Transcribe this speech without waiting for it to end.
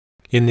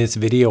In this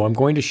video, I'm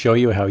going to show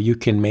you how you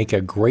can make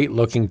a great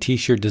looking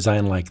t-shirt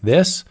design like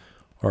this,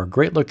 or a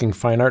great looking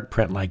fine art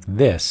print like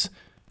this,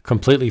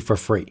 completely for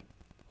free.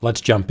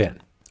 Let's jump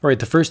in. All right,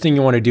 the first thing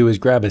you want to do is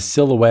grab a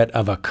silhouette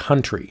of a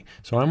country.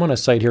 So I'm on a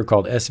site here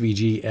called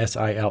SVG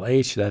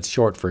SILH, that's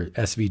short for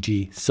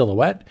SVG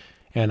Silhouette.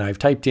 And I've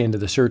typed into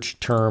the search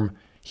term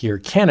here,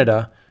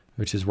 Canada,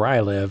 which is where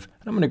I live.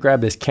 And I'm going to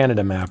grab this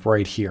Canada map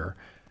right here.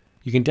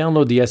 You can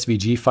download the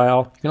SVG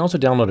file. You can also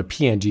download a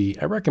PNG.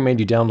 I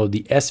recommend you download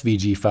the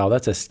SVG file.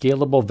 That's a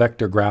scalable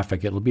vector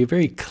graphic. It'll be a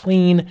very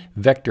clean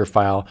vector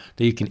file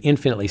that you can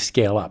infinitely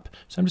scale up.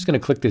 So I'm just going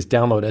to click this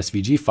download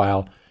SVG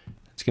file.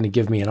 It's going to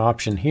give me an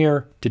option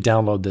here to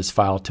download this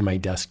file to my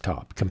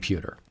desktop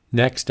computer.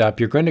 Next up,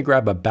 you're going to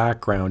grab a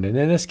background, and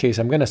in this case,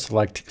 I'm going to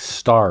select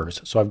stars.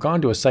 So I've gone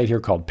to a site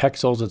here called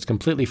Pexels. It's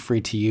completely free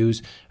to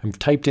use. I've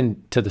typed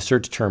into the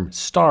search term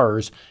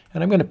stars,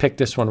 and I'm going to pick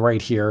this one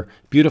right here.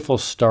 Beautiful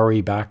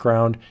starry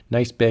background,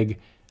 nice big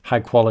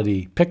high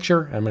quality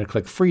picture. I'm going to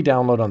click free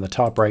download on the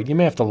top right. You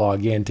may have to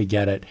log in to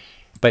get it,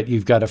 but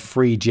you've got a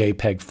free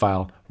JPEG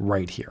file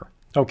right here.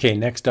 Okay,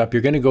 next up,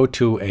 you're going to go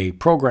to a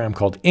program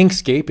called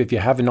Inkscape. If you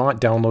have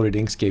not downloaded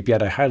Inkscape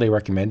yet, I highly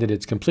recommend it.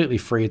 It's completely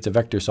free. It's a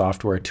vector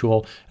software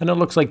tool, and it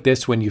looks like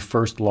this when you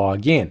first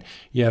log in.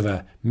 You have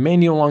a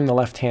menu along the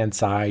left-hand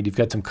side. You've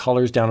got some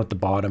colors down at the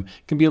bottom.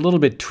 It can be a little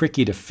bit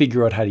tricky to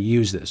figure out how to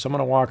use this. So I'm going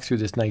to walk through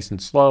this nice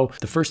and slow.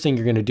 The first thing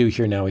you're going to do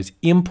here now is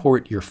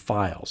import your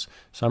files.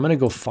 So I'm going to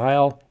go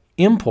File,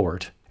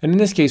 Import. And in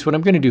this case, what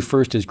I'm going to do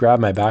first is grab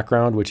my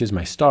background, which is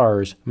my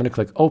stars. I'm going to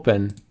click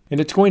Open. And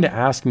it's going to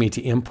ask me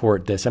to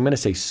import this. I'm going to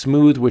say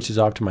smooth, which is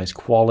optimized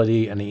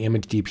quality, and the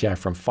image DPI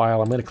from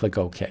file. I'm going to click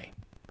OK.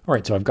 All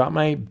right, so I've got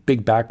my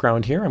big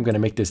background here. I'm going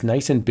to make this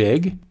nice and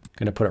big. I'm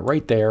going to put it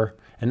right there.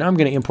 And now I'm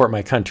going to import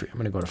my country. I'm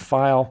going to go to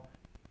File,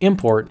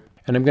 Import,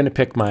 and I'm going to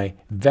pick my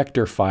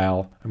vector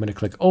file. I'm going to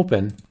click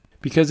Open.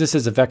 Because this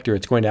is a vector,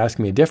 it's going to ask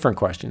me a different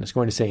question. It's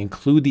going to say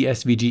include the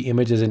SVG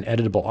image as an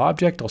editable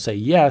object. I'll say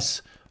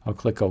yes. I'll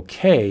click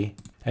OK.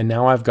 And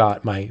now I've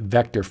got my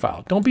vector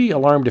file. Don't be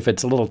alarmed if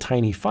it's a little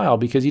tiny file,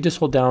 because you just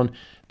hold down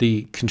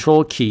the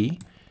Control key,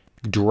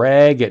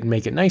 drag it and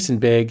make it nice and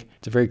big.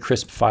 It's a very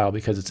crisp file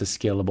because it's a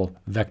scalable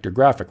vector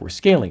graphic. We're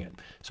scaling it.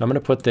 So I'm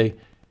going to put the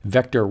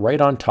vector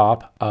right on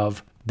top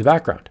of the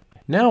background.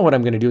 Now what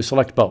I'm going to do is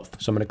select both.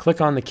 So I'm going to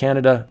click on the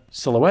Canada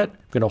silhouette.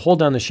 I'm going to hold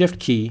down the Shift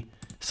key,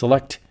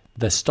 select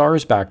the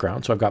stars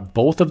background. So I've got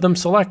both of them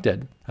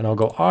selected, and I'll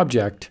go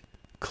Object,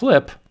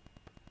 Clip,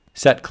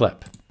 Set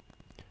Clip.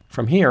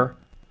 From here,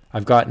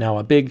 I've got now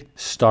a big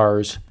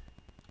stars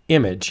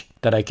image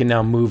that I can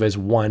now move as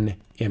one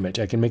image.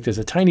 I can make this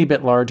a tiny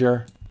bit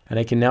larger, and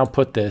I can now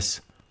put this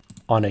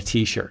on a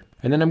t-shirt.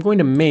 And then I'm going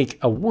to make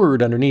a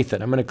word underneath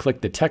it. I'm going to click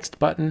the text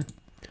button,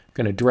 I'm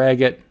going to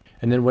drag it,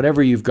 and then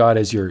whatever you've got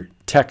as your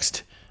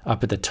text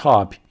up at the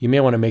top, you may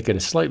want to make it a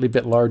slightly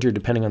bit larger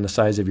depending on the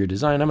size of your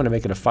design. I'm going to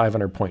make it a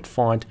 500-point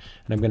font,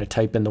 and I'm going to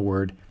type in the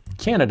word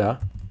Canada.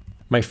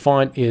 My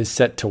font is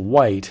set to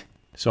white,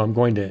 so I'm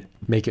going to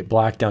make it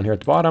black down here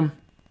at the bottom.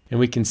 And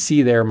we can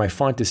see there my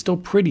font is still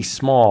pretty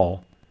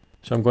small.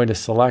 So I'm going to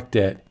select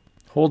it,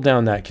 hold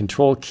down that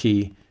Control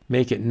key,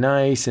 make it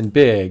nice and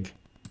big.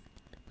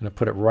 I'm going to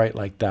put it right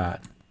like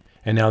that.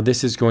 And now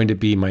this is going to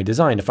be my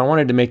design. If I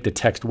wanted to make the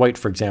text white,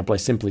 for example, I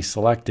simply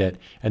select it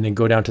and then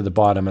go down to the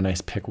bottom and I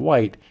pick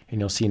white, and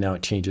you'll see now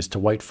it changes to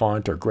white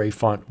font or gray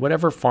font,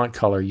 whatever font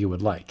color you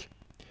would like.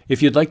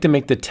 If you'd like to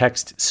make the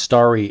text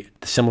starry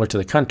similar to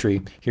the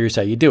country, here's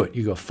how you do it.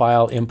 You go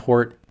File,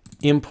 Import,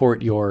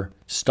 import your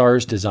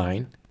stars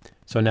design.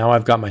 So now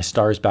I've got my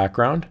stars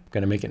background. I'm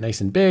going to make it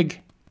nice and big,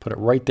 put it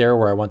right there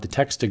where I want the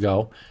text to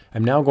go.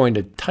 I'm now going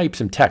to type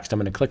some text. I'm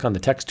going to click on the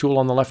text tool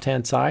on the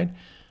left-hand side.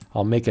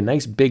 I'll make a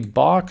nice big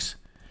box,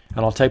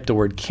 and I'll type the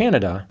word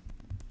Canada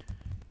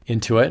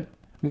into it.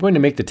 I'm going to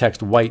make the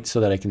text white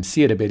so that I can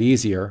see it a bit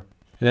easier.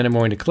 And then I'm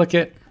going to click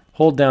it,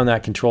 hold down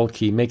that Control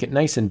key, make it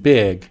nice and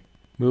big,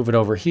 move it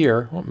over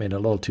here. Oh, made it a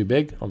little too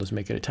big. I'll just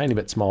make it a tiny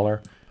bit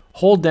smaller.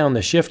 Hold down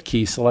the Shift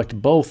key,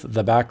 select both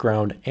the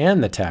background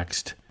and the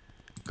text.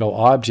 Go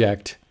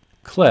Object,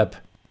 Clip,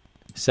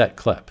 Set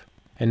Clip.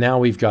 And now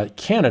we've got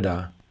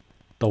Canada,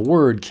 the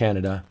word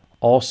Canada,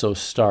 also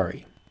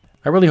starry.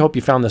 I really hope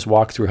you found this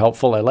walkthrough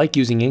helpful. I like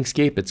using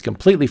Inkscape. It's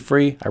completely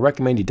free. I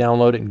recommend you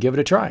download it and give it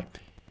a try.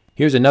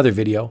 Here's another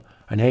video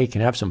on how you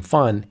can have some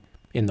fun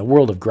in the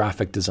world of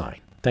graphic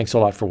design. Thanks a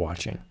lot for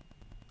watching.